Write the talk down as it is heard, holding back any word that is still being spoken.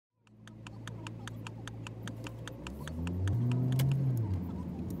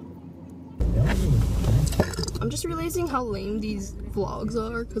just realizing how lame these vlogs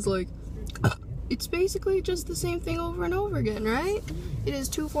are, because like it's basically just the same thing over and over again, right? It is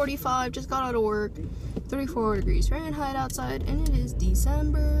 2:45, just got out of work, 34 degrees Fahrenheit outside, and it is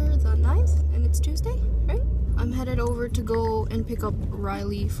December the 9th, and it's Tuesday, right? I'm headed over to go and pick up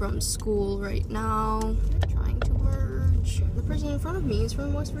Riley from school right now. Trying to merge. The person in front of me is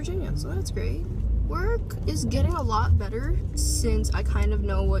from West Virginia, so that's great. Work is getting a lot better since I kind of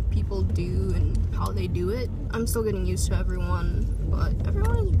know what people do and how they do it. I'm still getting used to everyone, but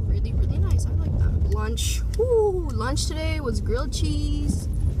everyone is really, really nice. I like them. Lunch. Woo! Lunch today was grilled cheese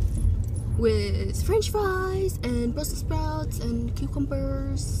with French fries and Brussels sprouts and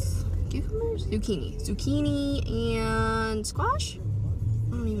cucumbers. Zucchini and squash.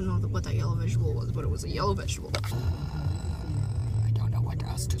 I don't even know what that yellow vegetable was, but it was a yellow vegetable. I don't know what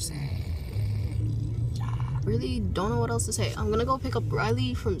else to say. Really don't know what else to say. I'm gonna go pick up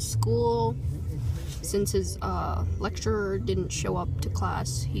Riley from school since his lecturer didn't show up to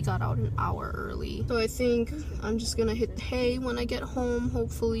class. He got out an hour early. So I think I'm just gonna hit the hay when I get home,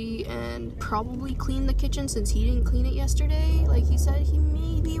 hopefully, and probably clean the kitchen since he didn't clean it yesterday like he said he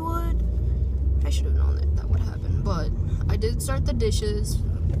maybe would. I should have known that would happen, but I did start the dishes,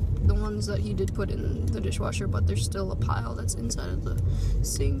 the ones that he did put in the dishwasher, but there's still a pile that's inside of the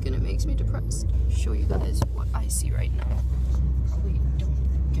sink and it makes me depressed. Show you guys what I see right now. Probably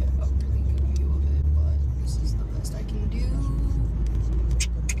don't get a really good view of it, but this is the best I can do.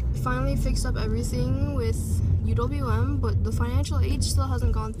 Finally fixed up everything with UWM, but the financial aid still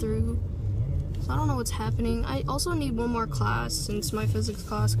hasn't gone through. So I don't know what's happening. I also need one more class since my physics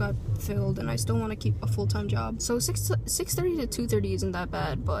class got filled and I still want to keep a full-time job. So 6:30 to 2:30 isn't that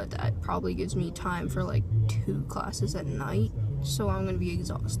bad, but that probably gives me time for like 2 classes at night. So I'm going to be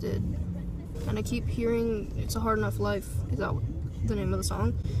exhausted. And I keep hearing It's a Hard Enough Life. Is that the name of the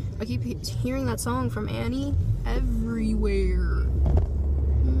song? I keep hearing that song from Annie everywhere.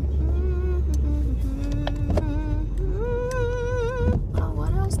 Oh,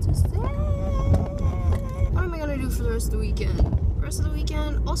 what else to say? What am I gonna do for the rest of the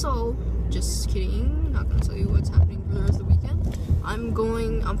weekend? Also, just kidding, not gonna tell you what's happening for the rest of the weekend.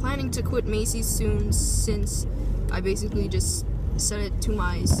 I'm planning to quit Macy's soon since I basically just said it to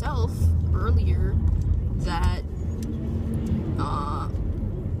myself earlier that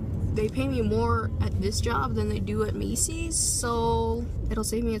they pay me more at this job than they do at Macy's, so it'll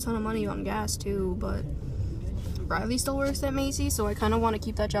save me a ton of money on gas too. But Riley still works at Macy's, so I kind of want to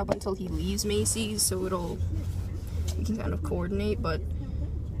keep that job until he leaves Macy's, so we can kind of coordinate. But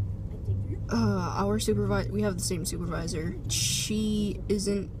our supervisor, we have the same supervisor, she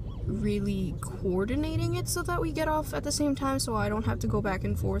isn't really coordinating it so that we get off at the same time, so I don't have to go back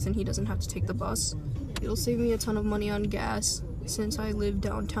and forth and he doesn't have to take the bus. It'll save me a ton of money on gas since I live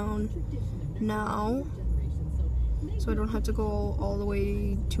downtown now, so I don't have to go all the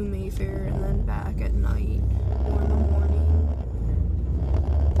way to Mayfair and then back at night or in the morning.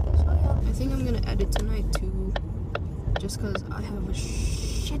 So yeah, I think I'm gonna edit tonight too, just because I have a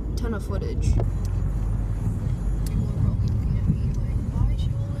shit ton of footage. People are probably looking at me like, why is she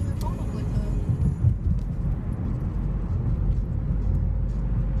holding her phone up like that?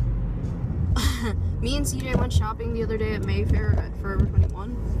 Me and CJ went shopping the other day at Mayfair at Forever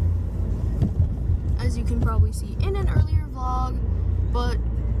 21. As you can probably see in an earlier vlog, but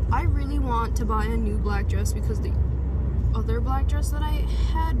I really want to buy a new black dress because the other black dress that I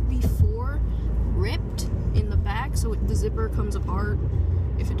had before ripped in the back, so the zipper comes apart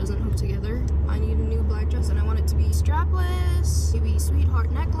if it doesn't hook together. I need a new black dress and I want it to be strapless, maybe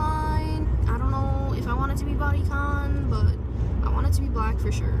sweetheart neckline. I don't know if I want it to be bodycon, but I want it to be black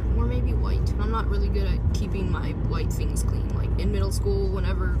for sure, or maybe white. I'm not really good at keeping my white things clean. Like in middle school,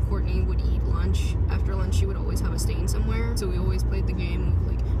 whenever Courtney would eat lunch, after lunch she would always have a stain somewhere, so we always played the game of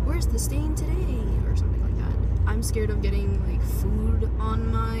like, where's the stain today, or something like that. I'm scared of getting like food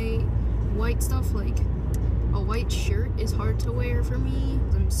on my white stuff. Like a white shirt is hard to wear for me.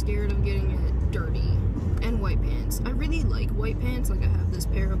 I'm scared of getting it dirty. And white pants. I really like white pants. Like I have this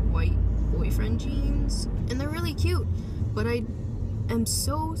pair of white boyfriend jeans and they're really cute, but I am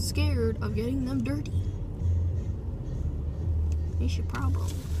so scared of getting them dirty. It's your problem.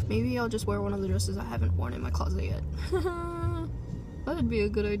 Maybe I'll just wear one of the dresses I haven't worn in my closet yet. That'd be a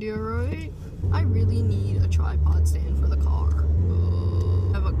good idea, right? I really need a tripod stand for the car.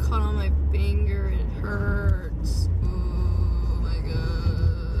 I have a cut on my finger, it hurts. Oh my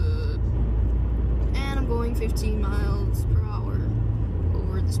god. And I'm going 15 miles per hour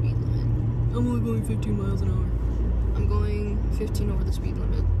over the speed limit. I'm only going 15 miles an hour. I'm going 15 over the speed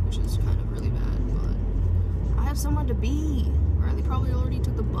limit, which is kind of really bad, but I have someone to be. Riley They probably already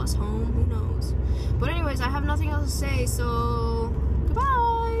took the bus home. Who knows? But anyways, I have nothing else to say, so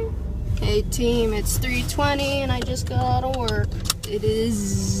goodbye. Hey team, it's 3:20 and I just got out of work. It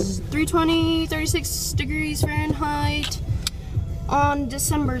is 3:20, 36 degrees Fahrenheit on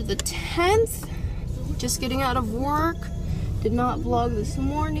December the 10th. Just getting out of work. Did not vlog this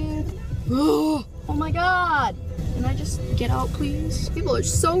morning. Oh my god! Can I just get out, please? People are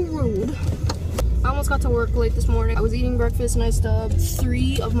so rude. I almost got to work late this morning. I was eating breakfast and I stubbed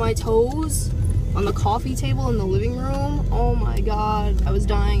 3 of my toes on the coffee table in the living room. Oh my god, I was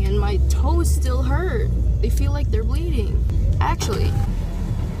dying and my toes still hurt. They feel like they're bleeding. Actually.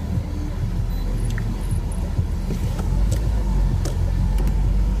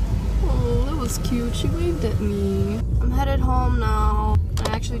 Oh, that was cute. She waved at me. I'm headed home now.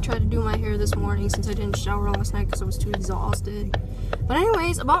 I actually tried to do my hair this morning since I didn't shower last night because I was too exhausted. But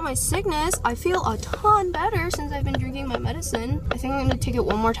anyways, about my sickness, I feel a ton better since I've been drinking my medicine. I think I'm gonna take it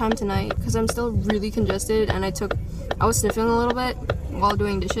one more time tonight because I'm still really congested and I was sniffing a little bit while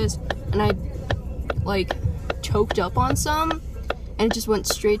doing dishes and I like choked up on some and it just went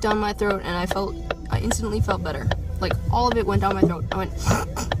straight down my throat and I instantly felt better. Like all of it went down my throat. I went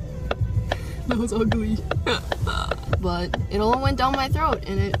that was ugly. But it all went down my throat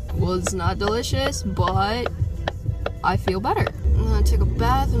and it was not delicious, but I feel better. I'm gonna take a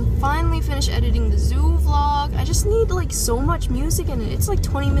bath and finally finish editing the zoo vlog. I just need like so much music in it. It's like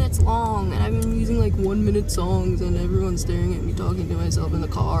 20 minutes long and I've been using like 1-minute songs and everyone's staring at me talking to myself in the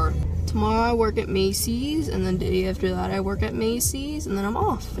car. Tomorrow I work at Macy's and then the day after that I work at Macy's and then I'm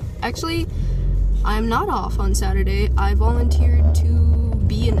off. Actually, I'm not off on Saturday. I volunteered to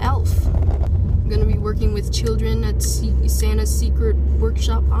be an elf. I'm gonna be working with children at Santa's Secret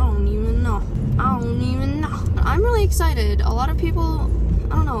Workshop. I don't even know. I'm really excited. A lot of people,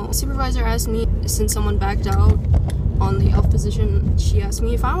 I don't know, supervisor asked me, since someone backed out on the elf position, she asked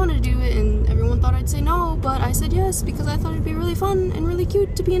me if I wanted to do it and everyone thought I'd say no, but I said yes because I thought it'd be really fun and really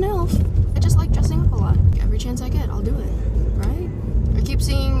cute to be an elf. I just like dressing up a lot. Every chance I get, I'll do it, right? I keep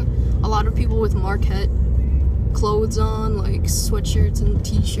seeing a lot of people with Marquette clothes on, like sweatshirts and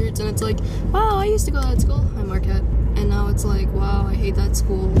t-shirts, and it's like, wow, I used to go to that school. Hi Marquette. And now it's like, wow, I hate that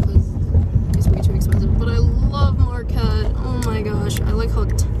school because it's way too expensive. But I love Marquette. Oh my gosh. I like how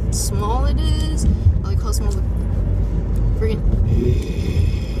small it is. I like how small the freaking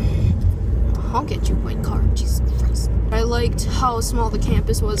honk at you, white car. Jesus Christ. I liked how small the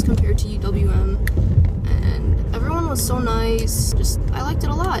campus was compared to UWM. And everyone was so nice. I liked it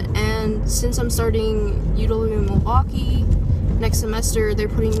a lot. And since I'm starting UWM Milwaukee next semester, they're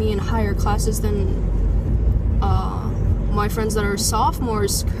putting me in higher classes than my friends that are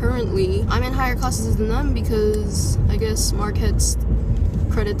sophomores currently. I'm in higher classes than them because I guess Marquette's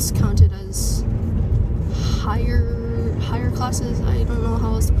credits counted as higher classes. I don't know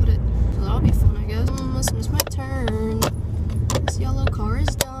how else to put it. So that'll be fun, I guess. It's my turn. This yellow car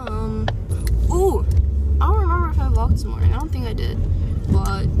is dumb. Ooh! I don't remember if I vlogged this morning. I don't think I did.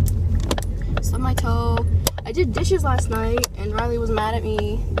 But stubbed my toe. I did dishes last night and Riley was mad at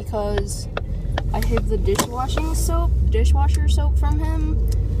me because I hid the dishwasher soap from him.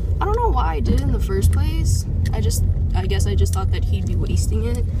 I don't know why I did it in the first place. I guess I just thought that he'd be wasting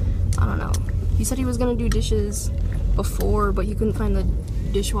it. I don't know. He said he was gonna do dishes before, but he couldn't find the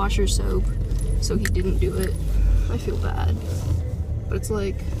dishwasher soap, so he didn't do it. I feel bad. But it's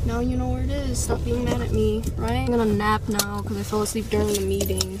like, now you know where it is. Stop being mad at me, right? I'm gonna nap now because I fell asleep during the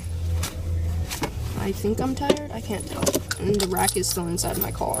meeting. I think I'm tired. I can't tell. And the rack is still inside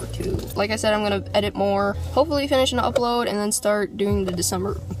my car too. Like I said, I'm gonna edit more. Hopefully finish an upload and then start doing the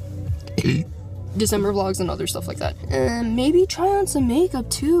December vlogs and other stuff like that. And maybe try on some makeup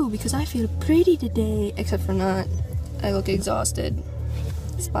too because I feel pretty today. Except for not. I look exhausted.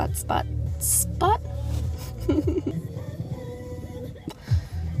 Spot, spot, spot.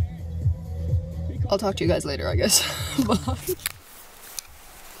 I'll talk to you guys later, I guess. Bye.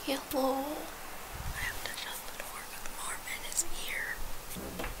 Hello. I have to shut the door because Marvin is here.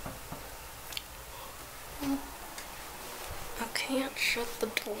 I can't shut the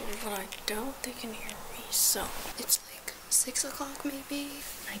door, but I doubt they can hear me, so it's like 6 o'clock maybe.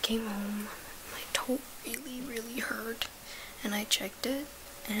 I came home, my toe really hurt, and I checked it,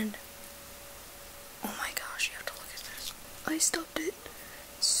 and oh my gosh, you have to look at this. I stubbed it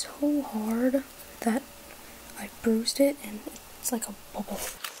so hard that I bruised it, and it's like a bubble.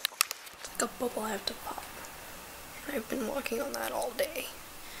 It's like a bubble I have to pop. And I've been walking on that all day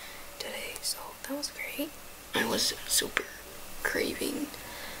today, so that was great. I was super craving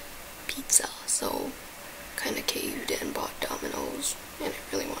pizza, so kind of caved and bought Domino's, and I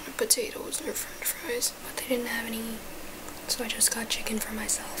really wanted potatoes or french fries, but they didn't have any, So I just got chicken for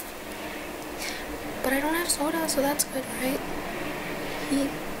myself. But I don't have soda, so that's good, right? He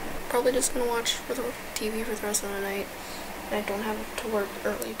probably just gonna watch for the TV for the rest of the night. And I don't have to work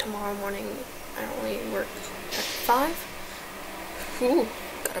early tomorrow morning. I only work at 5. Ooh,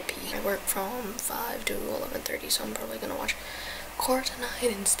 gotta pee. I work from 5 to 11:30, so I'm probably gonna watch Core tonight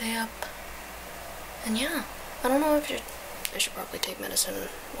and stay up. And yeah, I don't know if I should probably take medicine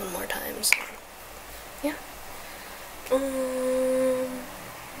one more time, so yeah.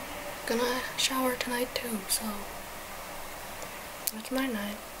 Gonna shower tonight too, so that's my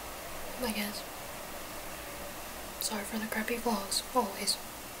night, I guess. Sorry for the crappy vlogs, always.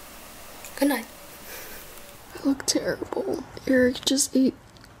 Good night. I look terrible. Eric just ate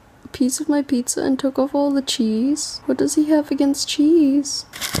a piece of my pizza and took off all the cheese. What does he have against cheese?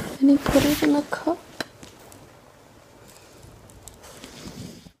 And he put it in a cup.